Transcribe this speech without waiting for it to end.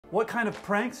What kind of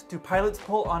pranks do pilots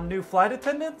pull on new flight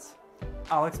attendants?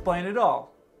 I'll explain it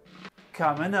all.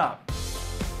 Coming up.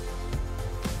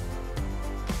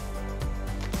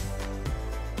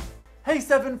 Hey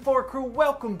 7-4 crew,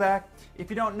 welcome back. If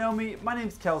you don't know me, my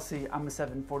name's Kelsey. I'm a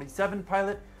 747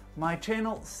 pilot. My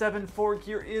channel 7-4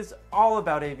 Gear is all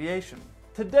about aviation.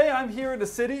 Today I'm here in a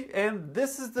city and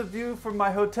this is the view from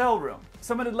my hotel room.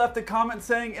 Someone had left a comment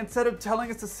saying instead of telling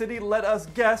us the city, let us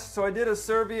guess. So I did a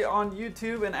survey on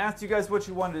YouTube and asked you guys what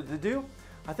you wanted to do.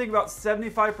 I think about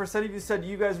 75% of you said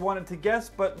you guys wanted to guess,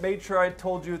 but made sure I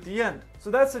told you at the end. So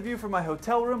that's the view from my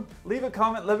hotel room. Leave a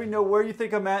comment, let me know where you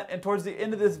think I'm at, and towards the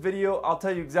end of this video, I'll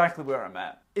tell you exactly where I'm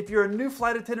at. If you're a new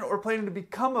flight attendant or planning to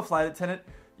become a flight attendant,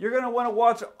 you're going to want to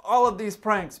watch all of these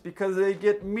pranks because they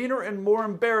get meaner and more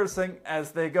embarrassing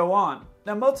as they go on.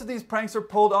 Now, most of these pranks are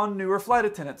pulled on newer flight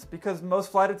attendants because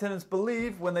most flight attendants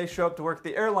believe when they show up to work at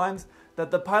the airlines that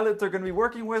the pilots they're going to be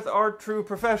working with are true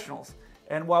professionals.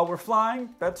 And while we're flying,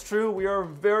 that's true, we are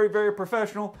very, very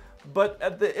professional, but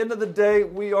at the end of the day,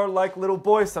 we are like little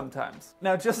boys sometimes.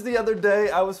 Now, just the other day,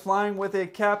 I was flying with a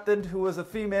captain who was a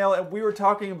female, and we were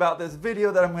talking about this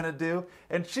video that I'm gonna do,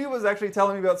 and she was actually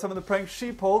telling me about some of the pranks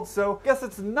she pulled, so I guess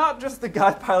it's not just the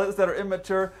guy pilots that are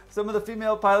immature, some of the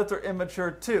female pilots are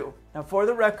immature too. Now, for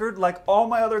the record, like all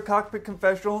my other cockpit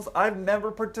confessionals, I've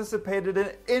never participated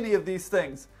in any of these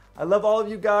things. I love all of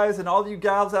you guys and all of you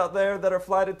gals out there that are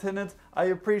flight attendants. I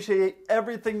appreciate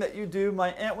everything that you do. My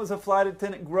aunt was a flight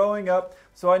attendant growing up,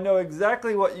 so I know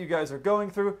exactly what you guys are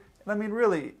going through. And I mean,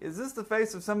 really, is this the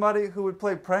face of somebody who would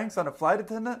play pranks on a flight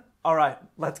attendant? All right,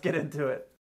 let's get into it.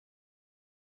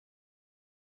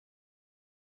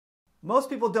 Most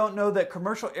people don't know that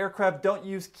commercial aircraft don't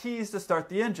use keys to start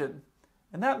the engine.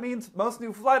 And that means most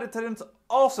new flight attendants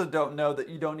also don't know that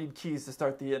you don't need keys to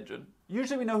start the engine.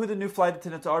 Usually we know who the new flight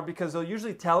attendants are because they'll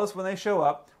usually tell us when they show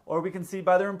up, or we can see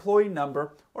by their employee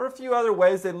number, or a few other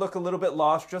ways they look a little bit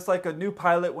lost, just like a new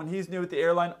pilot when he's new at the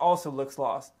airline also looks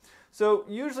lost. So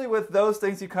usually with those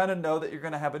things you kind of know that you're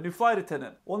going to have a new flight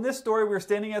attendant. Well, in this story we were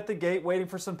standing at the gate waiting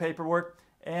for some paperwork,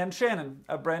 and Shannon,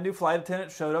 a brand new flight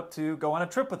attendant, showed up to go on a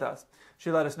trip with us.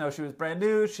 She let us know she was brand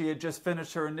new, she had just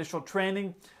finished her initial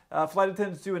training. Flight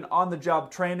attendants do an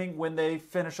on-the-job training when they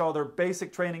finish all their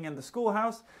basic training in the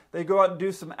schoolhouse. They go out and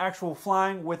do some actual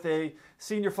flying with a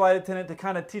senior flight attendant to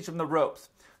kind of teach them the ropes.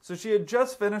 So she had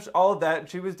just finished all of that and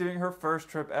she was doing her first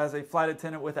trip as a flight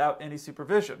attendant without any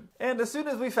supervision. And as soon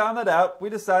as we found that out, we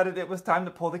decided it was time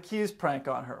to pull the keys prank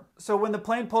on her. So when the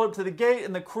plane pulled up to the gate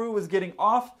and the crew was getting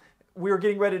off, we were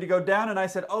getting ready to go down and I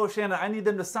said, "Oh, Shannon, I need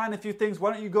them to sign a few things.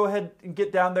 Why don't you go ahead and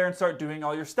get down there and start doing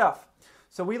all your stuff?"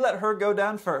 So we let her go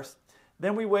down first.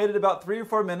 Then we waited about 3 or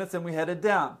 4 minutes and we headed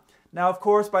down. Now, of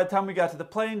course, by the time we got to the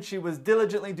plane, she was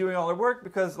diligently doing all her work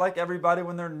because like everybody,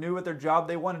 when they're new at their job,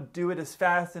 they want to do it as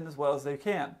fast and as well as they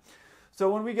can. So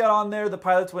when we got on there, the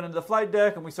pilots went into the flight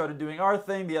deck and we started doing our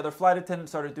thing. The other flight attendant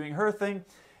started doing her thing.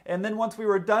 And then once we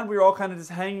were done, we were all kind of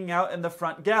just hanging out in the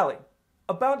front galley.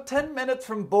 About 10 minutes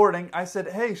from boarding, I said,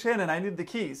 "Hey, Shannon, I need the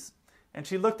keys." And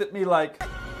she looked at me like,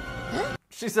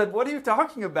 she said, "What are you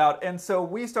talking about?" And so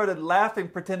we started laughing,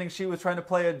 pretending she was trying to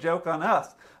play a joke on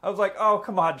us. I was like, "Oh,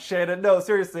 come on, Shannon. No,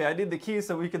 seriously, I need the keys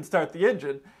so we can start the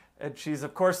engine." And she's,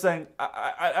 of course, saying,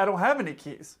 I don't have any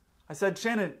keys. I said,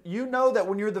 "Shannon, you know that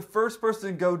when you're the first person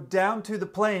to go down to the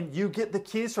plane, you get the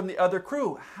keys from the other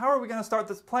crew. How are we going to start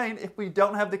this plane if we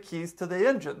don't have the keys to the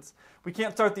engines? We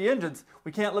can't start the engines.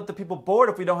 We can't let the people board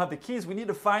if we don't have the keys. We need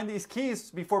to find these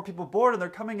keys before people board, and they're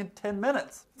coming in 10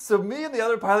 minutes. So me and the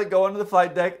other pilot go onto the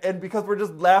flight deck, and because we're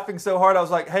just laughing so hard, I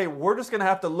was like, "Hey, we're just going to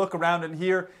have to look around in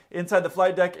here inside the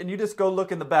flight deck, and you just go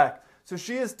look in the back." So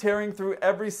she is tearing through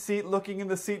every seat, looking in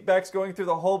the seat backs, going through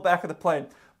the whole back of the plane.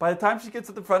 By the time she gets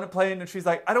to the front of the plane and she's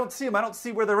like, "I don't see them, I don't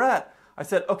see where they're at." I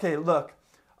said, "Okay, look,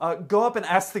 go up and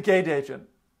ask the gate agent."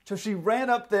 So she ran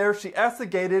up there, she asked the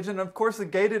gate agent, and of course the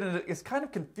gate agent is kind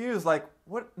of confused, like,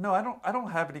 "What? No, I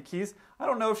don't have any keys." I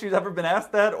don't know if she's ever been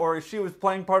asked that or if she was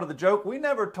playing part of the joke. We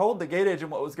never told the gate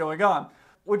agent what was going on.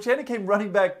 When Shannon came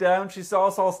running back down, she saw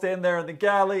us all stand there in the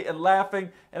galley and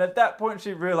laughing, and at that point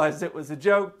she realized it was a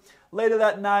joke. Later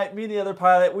that night, me and the other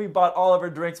pilot, we bought all of her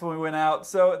drinks when we went out,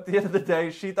 so at the end of the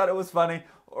day, she thought it was funny,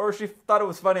 or she thought it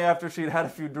was funny after she'd had a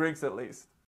few drinks at least.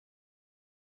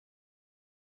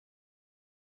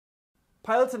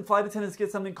 Pilots and flight attendants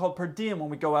get something called per diem when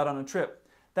we go out on a trip.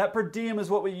 That per diem is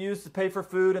what we use to pay for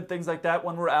food and things like that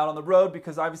when we're out on the road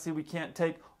because obviously we can't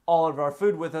take all of our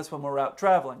food with us when we're out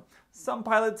traveling. Some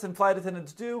pilots and flight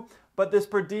attendants do, but this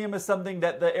per diem is something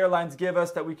that the airlines give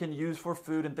us that we can use for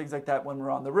food and things like that when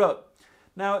we're on the road.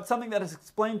 Now, it's something that is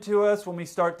explained to us when we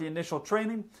start the initial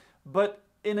training, but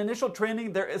In initial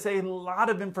training, there is a lot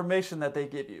of information that they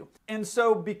give you. And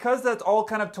so because that's all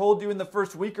kind of told you in the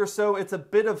first week or so, it's a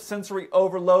bit of sensory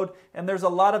overload, and there's a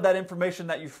lot of that information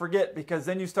that you forget because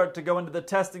then you start to go into the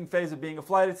testing phase of being a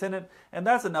flight attendant, and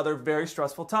that's another very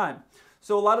stressful time.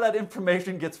 So a lot of that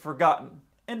information gets forgotten.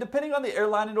 And depending on the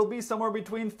airline, it'll be somewhere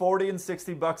between 40 and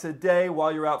 60 bucks a day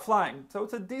while you're out flying. So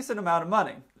it's a decent amount of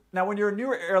money. Now, when you're a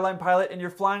newer airline pilot and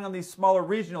you're flying on these smaller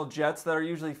regional jets that are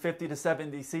usually 50 to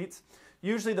 70 seats,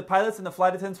 usually the pilots and the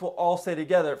flight attendants will all stay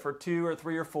together for 2 or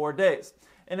 3 or 4 days.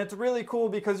 And it's really cool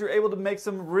because you're able to make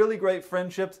some really great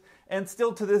friendships. And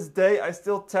still to this day, I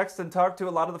still text and talk to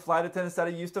a lot of the flight attendants that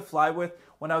I used to fly with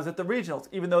when I was at the regionals,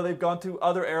 even though they've gone to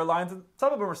other airlines. And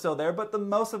some of them are still there, but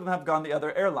most of them have gone to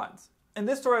other airlines. In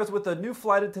this story, I was with a new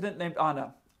flight attendant named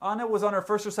Anna. Anna was on her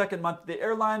first or second month at the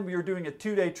airline. We were doing a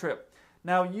 2-day trip.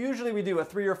 Now, usually we do a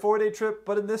 3 or 4 day trip,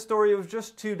 but in this story, it was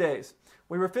just 2 days.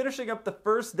 We were finishing up the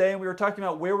first day and we were talking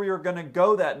about where we were going to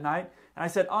go that night. And I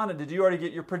said, Anna, did you already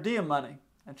get your per diem money?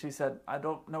 And she said, I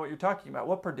don't know what you're talking about.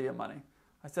 What per diem money?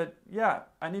 I said, yeah,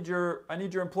 I need your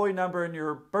employee number and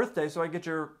your birthday so I get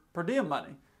your per diem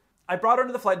money. I brought her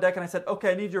to the flight deck and I said,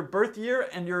 okay, I need your birth year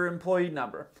and your employee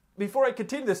number. Before I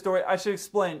continue this story, I should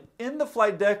explain. In the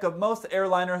flight deck of most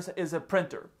airliners is a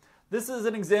printer. This is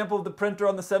an example of the printer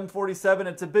on the 747.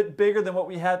 It's a bit bigger than what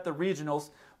we had at the regionals,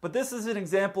 but this is an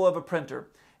example of a printer.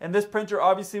 And this printer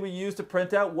obviously we use to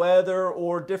print out weather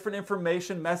or different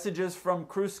information, messages from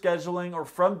crew scheduling or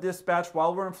from dispatch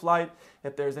while we're in flight.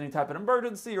 If there's any type of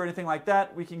emergency or anything like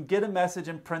that, we can get a message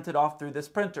and print it off through this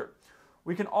printer.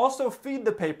 We can also feed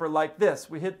the paper like this.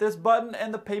 We hit this button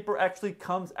and the paper actually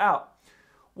comes out.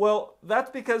 Well,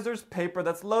 that's because there's paper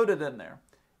that's loaded in there.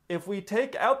 If we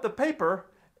take out the paper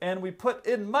and we put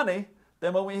in money,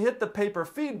 then when we hit the paper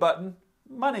feed button,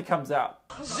 money comes out.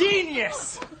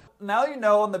 Genius! Now you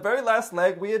know on the very last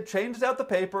leg we had changed out the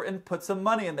paper and put some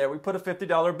money in there. We put a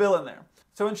 $50 bill in there.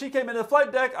 So when she came into the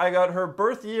flight deck, I got her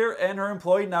birth year and her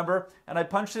employee number and I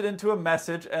punched it into a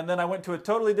message and then I went to a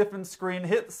totally different screen,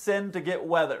 hit send to get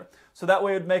weather. So that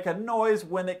way it would make a noise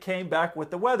when it came back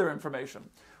with the weather information.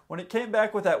 When it came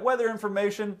back with that weather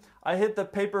information, I hit the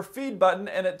paper feed button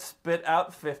and it spit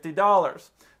out $50.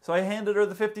 So I handed her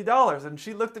the $50 and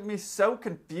she looked at me so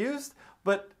confused,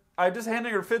 but I just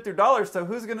handed her $50, so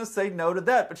who's going to say no to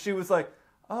that? But she was like,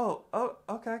 oh,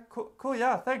 okay, cool,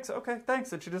 yeah, thanks, okay,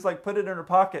 thanks. And she just like put it in her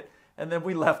pocket and then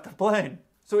we left the plane.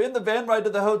 So in the van ride to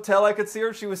the hotel, I could see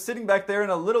her. She was sitting back there in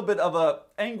a little bit of a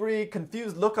angry,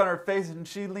 confused look on her face and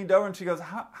she leaned over and she goes,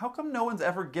 how come no one's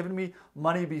ever given me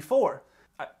money before?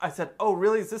 I said, oh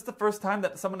really, is this the first time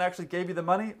that someone actually gave you the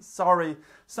money? Sorry,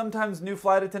 sometimes new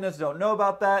flight attendants don't know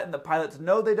about that and the pilots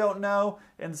know they don't know,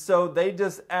 and so they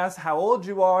just ask how old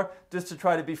you are just to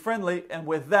try to be friendly, and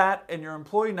with that and your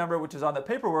employee number, which is on the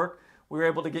paperwork, we were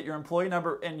able to get your employee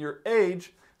number and your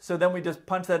age, so then we just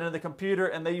punch that into the computer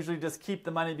and they usually just keep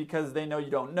the money because they know you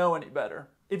don't know any better.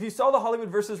 If you saw the Hollywood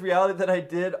versus reality that I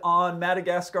did on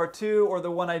Madagascar 2 or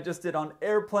the one I just did on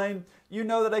Airplane, you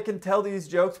know that I can tell these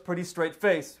jokes pretty straight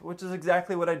face, which is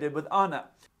exactly what I did with Anna.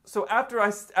 So after I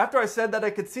said that,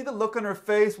 I could see the look on her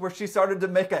face where she started to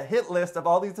make a hit list of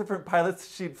all these different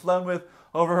pilots she'd flown with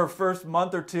over her first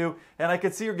month or two, and I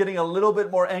could see her getting a little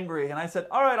bit more angry. And I said,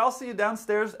 all right, I'll see you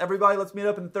downstairs. Everybody, let's meet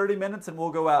up in 30 minutes and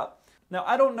we'll go out. Now,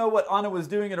 I don't know what Anna was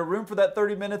doing in her room for that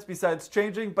 30 minutes besides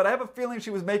changing, but I have a feeling she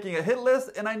was making a hit list,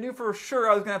 and I knew for sure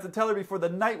I was going to have to tell her before the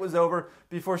night was over,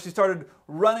 before she started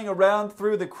running around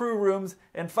through the crew rooms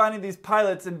and finding these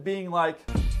pilots and being like,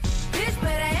 "Bitch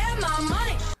better have my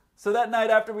money." So that night,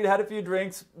 after we'd had a few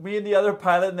drinks, me and the other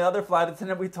pilot and the other flight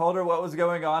attendant, we told her what was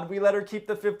going on. We let her keep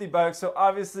the $50, so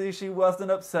obviously she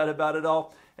wasn't upset about it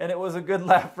all, and it was a good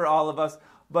laugh for all of us.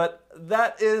 But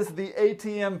that is the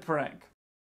ATM prank.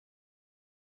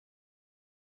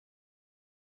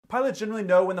 Pilots generally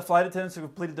know when the flight attendants have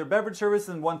completed their beverage service,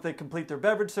 and once they complete their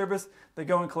beverage service, they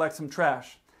go and collect some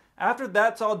trash. After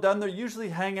that's all done, they're usually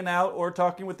hanging out or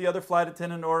talking with the other flight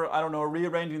attendant or, I don't know,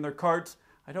 rearranging their carts.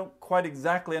 I don't quite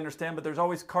exactly understand, but there's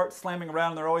always carts slamming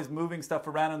around and they're always moving stuff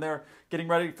around and they're getting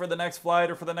ready for the next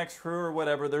flight or for the next crew or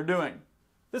whatever they're doing.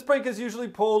 This prank is usually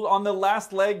pulled on the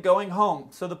last leg going home,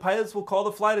 so the pilots will call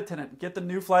the flight attendant, get the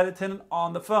new flight attendant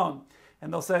on the phone.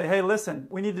 And they'll say, hey, listen,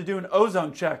 we need to do an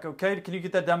ozone check, okay? Can you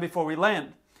get that done before we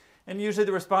land? And usually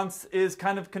the response is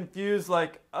kind of confused,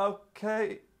 like,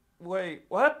 okay, wait,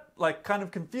 what? Like kind of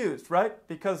confused, right?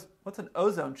 Because what's an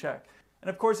ozone check?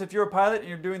 And of course, if you're a pilot and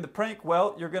you're doing the prank,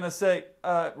 well, you're gonna say,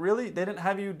 really? They didn't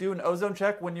have you do an ozone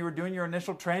check when you were doing your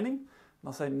initial training?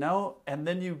 they'll say no, and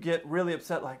then you get really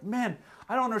upset like, man,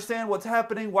 I don't understand what's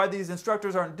happening, why these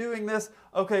instructors aren't doing this.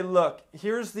 Okay, look,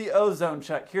 here's the ozone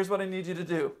check. Here's what I need you to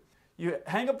do. You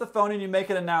hang up the phone and you make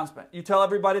an announcement. You tell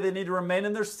everybody they need to remain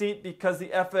in their seat because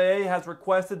the FAA has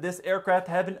requested this aircraft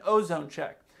have an ozone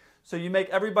check. So you make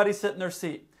everybody sit in their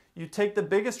seat. You take the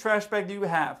biggest trash bag you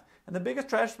have, and the biggest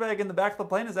trash bag in the back of the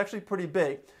plane is actually pretty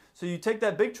big. So you take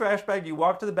that big trash bag, you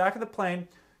walk to the back of the plane,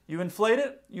 you inflate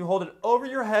it, you hold it over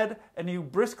your head, and you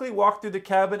briskly walk through the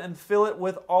cabin and fill it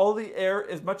with all the air,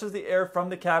 as much as the air from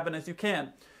the cabin as you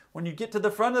can. When you get to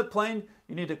the front of the plane,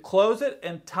 you need to close it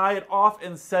and tie it off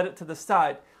and set it to the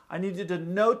side. I need you to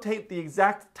notate the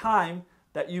exact time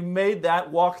that you made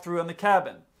that walk through in the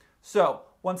cabin. So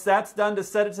once that's done, to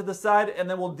set it to the side, and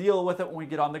then we'll deal with it when we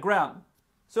get on the ground.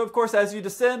 So of course, as you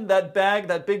descend, that bag,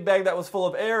 that big bag that was full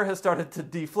of air, has started to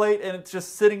deflate, and it's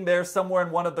just sitting there somewhere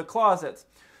in one of the closets.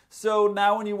 So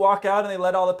now when you walk out and they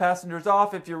let all the passengers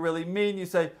off, if you're really mean, you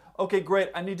say, okay, great,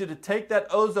 I need you to take that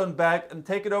ozone bag and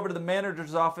take it over to the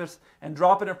manager's office and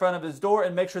drop it in front of his door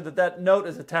and make sure that that note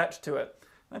is attached to it.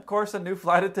 And of course, a new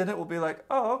flight attendant will be like,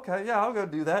 oh, okay, yeah, I'll go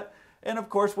do that. And of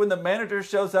course, when the manager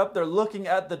shows up, they're looking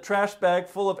at the trash bag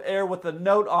full of air with a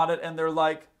note on it, and they're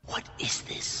like, what is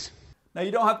this? Now, you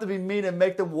don't have to be mean and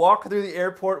make them walk through the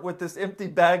airport with this empty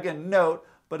bag and note,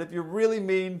 but if you're really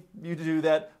mean, you do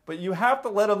that. But you have to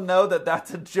let them know that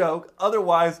that's a joke.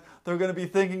 Otherwise, they're going to be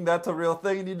thinking that's a real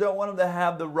thing, and you don't want them to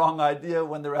have the wrong idea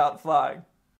when they're out flying.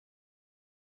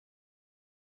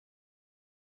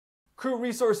 Crew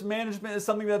resource management is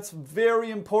something that's very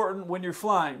important when you're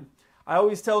flying. I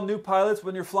always tell new pilots,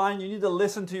 when you're flying, you need to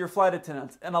listen to your flight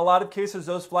attendants. In a lot of cases,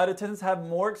 those flight attendants have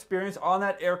more experience on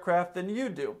that aircraft than you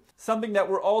do. Something that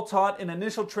we're all taught in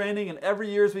initial training and every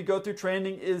year as we go through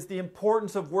training is the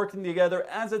importance of working together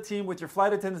as a team with your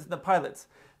flight attendants and the pilots.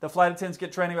 The flight attendants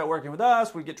get training about working with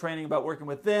us, we get training about working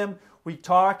with them, we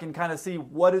talk and kind of see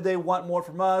what do they want more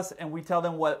from us, and we tell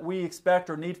them what we expect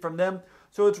or need from them.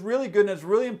 So it's really good, and it's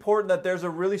really important that there's a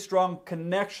really strong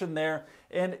connection there.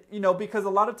 And, you know, because a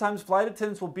lot of times flight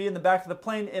attendants will be in the back of the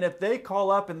plane, and if they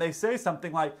call up and they say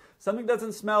something like, something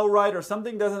doesn't smell right or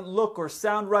something doesn't look or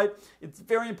sound right, it's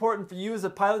very important for you as a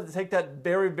pilot to take that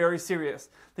very, very serious.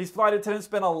 These flight attendants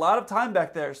spend a lot of time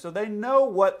back there, so they know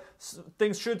what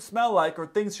things should smell like or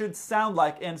things should sound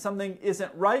like, and something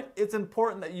isn't right, it's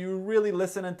important that you really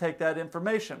listen and take that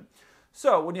information.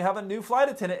 So when you have a new flight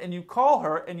attendant and you call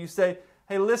her and you say,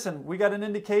 hey, listen, we got an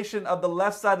indication of the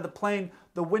left side of the plane,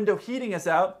 the window heating is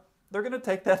out, they're going to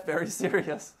take that very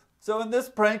serious. So in this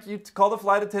prank, you call the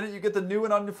flight attendant, you get the new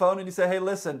one on your phone, and you say, hey,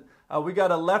 listen, we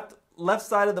got a left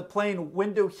side of the plane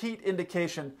window heat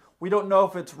indication. We don't know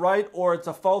if it's right or it's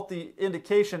a faulty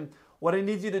indication. What I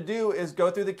need you to do is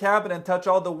go through the cabin and touch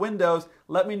all the windows.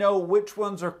 Let me know which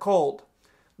ones are cold.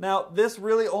 Now, this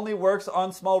really only works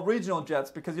on small regional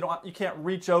jets because you can't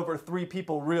reach over 3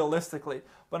 people realistically.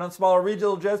 But on smaller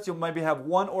regional jets, you'll maybe have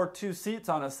 1 or 2 seats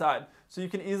on a side, so you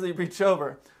can easily reach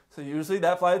over. So usually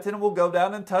that flight attendant will go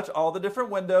down and touch all the different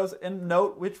windows and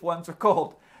note which ones are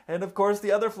cold. And of course,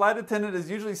 the other flight attendant is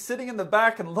usually sitting in the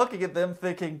back and looking at them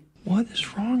thinking, what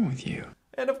is wrong with you?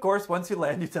 And of course, once you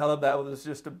land, you tell them that was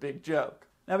just a big joke.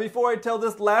 Now, before I tell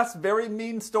this last very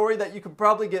mean story that you could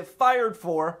probably get fired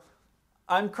for,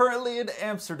 I'm currently in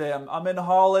Amsterdam. I'm in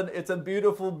Holland. It's a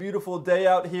beautiful, beautiful day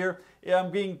out here. I'm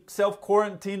being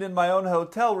self-quarantined in my own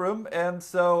hotel room, and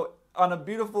so on a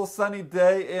beautiful sunny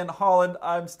day in Holland,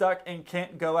 I'm stuck and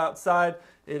can't go outside.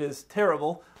 It is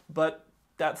terrible, but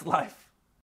that's life.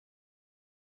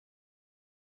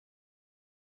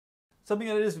 Something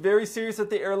that is very serious at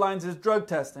the airlines is drug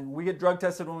testing. We get drug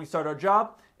tested when we start our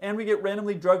job, and we get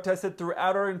randomly drug tested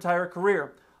throughout our entire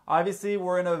career. Obviously,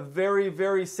 we're in a very,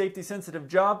 very safety-sensitive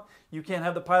job. You can't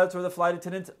have the pilots or the flight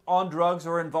attendants on drugs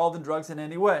or involved in drugs in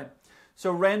any way.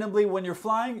 So randomly, when you're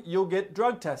flying, you'll get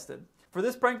drug tested. For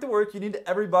this prank to work, you need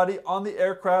everybody on the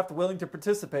aircraft willing to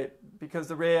participate, because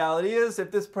the reality is,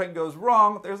 if this prank goes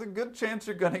wrong, there's a good chance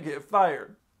you're going to get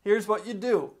fired. Here's what you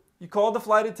do. You call the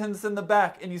flight attendants in the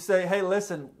back and you say, hey,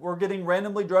 listen, we're getting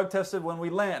randomly drug tested when we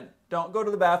land. Don't go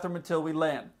to the bathroom until we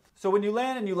land. So when you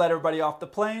land and you let everybody off the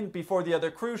plane, before the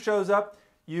other crew shows up,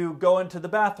 you go into the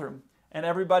bathroom and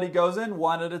everybody goes in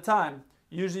one at a time.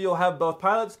 Usually you'll have both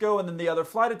pilots go and then the other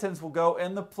flight attendants will go,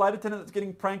 and the flight attendant that's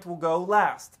getting pranked will go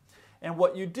last. And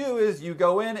what you do is you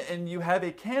go in and you have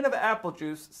a can of apple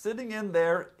juice sitting in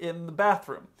there in the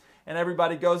bathroom. And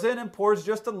everybody goes in and pours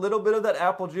just a little bit of that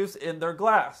apple juice in their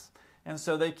glass. And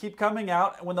so they keep coming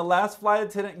out, and when the last flight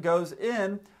attendant goes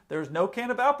in, there's no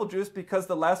can of apple juice because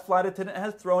the last flight attendant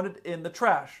has thrown it in the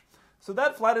trash. So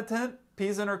that flight attendant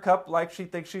pees in her cup like she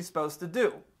thinks she's supposed to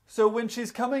do. So when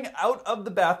she's coming out of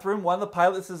the bathroom, one of the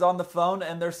pilots is on the phone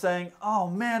and they're saying, "Oh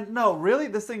man, no, really?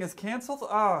 This thing is canceled?"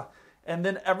 And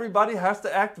then everybody has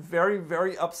to act very,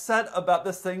 very upset about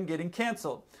this thing getting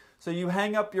canceled. So you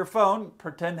hang up your phone,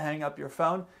 pretend to hang up your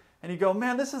phone, and you go,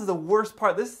 "Man, this is the worst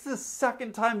part. This is the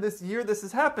second time this year this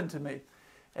has happened to me."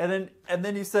 And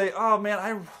then you say, "Oh man,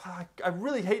 I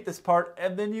really hate this part,"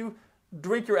 and then you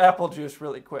drink your apple juice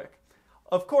really quick.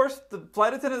 Of course, the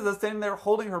flight attendant that's standing there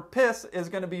holding her piss is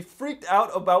going to be freaked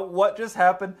out about what just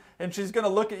happened, and she's going to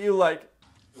look at you like,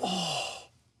 "Oh."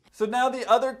 So now the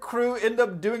other crew end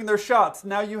up doing their shots.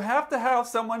 Now you have to have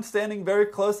someone standing very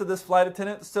close to this flight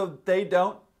attendant so they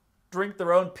don't drink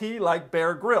their own pee like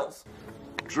Bear Grylls.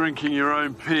 Drinking your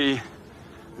own pee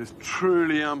is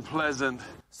truly unpleasant.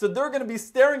 So they're going to be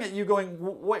staring at you going,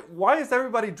 "Wait, why is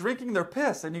everybody drinking their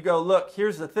piss?" And you go, "Look,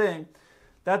 here's the thing.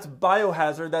 That's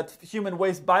biohazard, that's human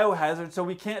waste biohazard, so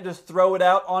we can't just throw it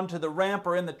out onto the ramp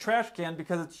or in the trash can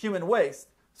because it's human waste.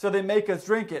 So they make us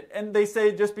drink it." And they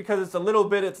say just because it's a little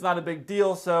bit, it's not a big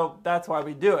deal, so that's why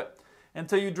we do it. And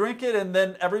so you drink it, and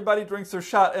then everybody drinks their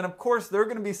shot. And of course, they're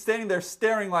going to be standing there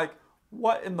staring like,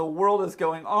 what in the world is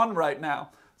going on right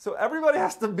now? So everybody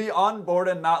has to be on board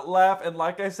and not laugh. And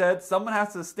like I said, someone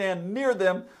has to stand near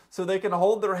them so they can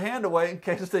hold their hand away in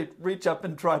case they reach up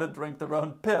and try to drink their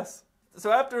own piss. So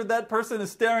after that person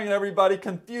is staring at everybody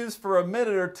confused for a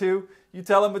minute or two, you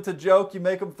tell them it's a joke, you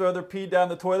make them throw their pee down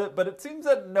the toilet, but it seems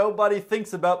that nobody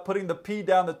thinks about putting the pee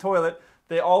down the toilet.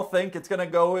 They all think it's going to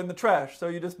go in the trash. So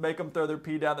you just make them throw their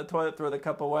pee down the toilet, throw the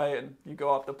cup away, and you go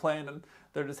off the plane, and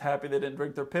they're just happy they didn't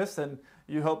drink their piss, and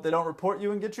you hope they don't report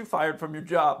you and get you fired from your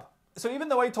job. So even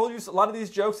though I told you a lot of these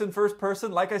jokes in first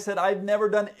person, like I said, I've never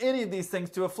done any of these things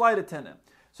to a flight attendant.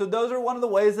 So those are one of the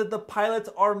ways that the pilots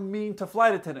are mean to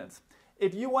flight attendants.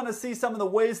 If you want to see some of the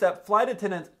ways that flight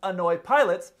attendants annoy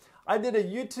pilots, I did a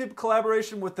YouTube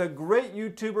collaboration with a great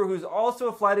YouTuber who's also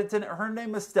a flight attendant. Her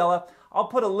name is Stella. I'll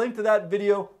put a link to that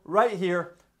video right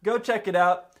here. Go check it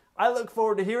out. I look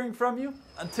forward to hearing from you.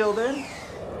 Until then,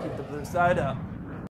 keep the blue side up.